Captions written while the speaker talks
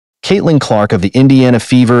Caitlin Clark of the Indiana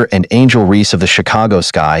Fever and Angel Reese of the Chicago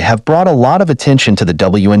Sky have brought a lot of attention to the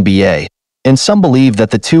WNBA, and some believe that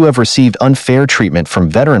the two have received unfair treatment from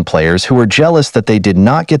veteran players who are jealous that they did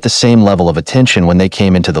not get the same level of attention when they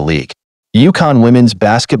came into the league. UConn women's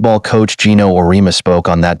basketball coach Geno Auriemma spoke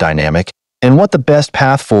on that dynamic and what the best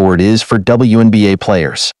path forward is for WNBA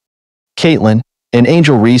players. Caitlin and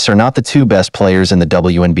Angel Reese are not the two best players in the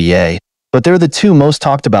WNBA, but they're the two most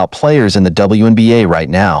talked about players in the WNBA right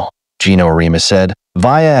now, Geno Auriemma said,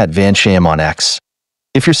 via @VanSham on X.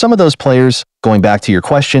 If you're some of those players, going back to your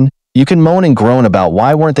question, you can moan and groan about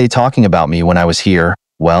why weren't they talking about me when I was here,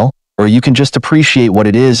 well, or you can just appreciate what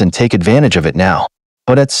it is and take advantage of it now.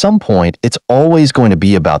 But at some point, it's always going to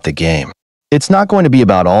be about the game. It's not going to be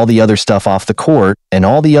about all the other stuff off the court and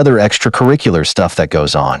all the other extracurricular stuff that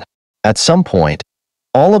goes on. At some point,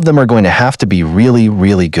 all of them are going to have to be really,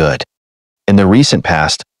 really good. In the recent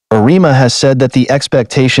past, Auriemma has said that the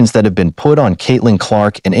expectations that have been put on Caitlin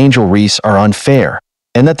Clark and Angel Reese are unfair,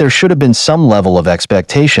 and that there should have been some level of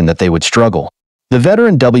expectation that they would struggle. The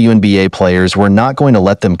veteran WNBA players were not going to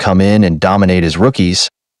let them come in and dominate as rookies,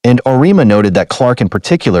 and Auriemma noted that Clark in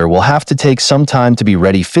particular will have to take some time to be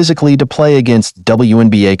ready physically to play against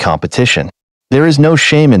WNBA competition. There is no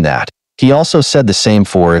shame in that. He also said the same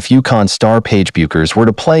for if UConn star Paige Buchers were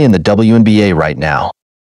to play in the WNBA right now.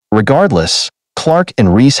 Regardless, Clark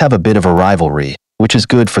and Reese have a bit of a rivalry, which is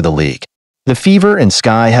good for the league. The Fever and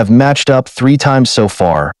Sky have matched up 3 times so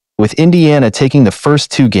far, with Indiana taking the first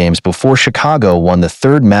 2 games before Chicago won the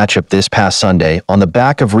 3rd matchup this past Sunday on the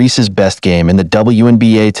back of Reese's best game in the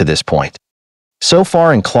WNBA to this point. So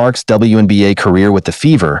far in Clark's WNBA career with the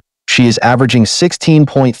Fever, she is averaging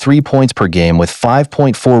 16.3 points per game with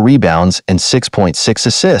 5.4 rebounds and 6.6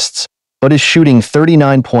 assists, but is shooting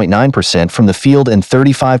 39.9% from the field and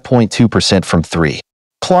 35.2% from 3.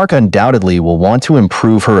 Clark undoubtedly will want to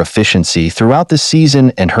improve her efficiency throughout the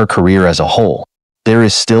season and her career as a whole. There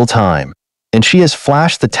is still time, and she has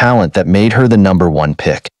flashed the talent that made her the #1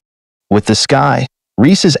 pick. With the Sky,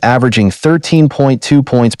 Reese is averaging 13.2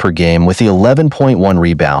 points per game with 11.1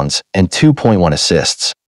 rebounds and 2.1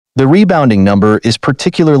 assists. The rebounding number is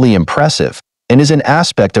particularly impressive and is an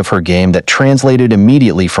aspect of her game that translated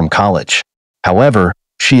immediately from college. However,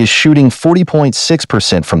 she is shooting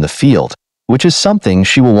 40.6% from the field, which is something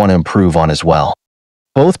she will want to improve on as well.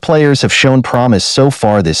 Both players have shown promise so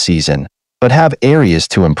far this season, but have areas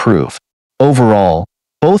to improve. Overall,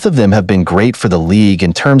 both of them have been great for the league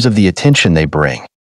in terms of the attention they bring.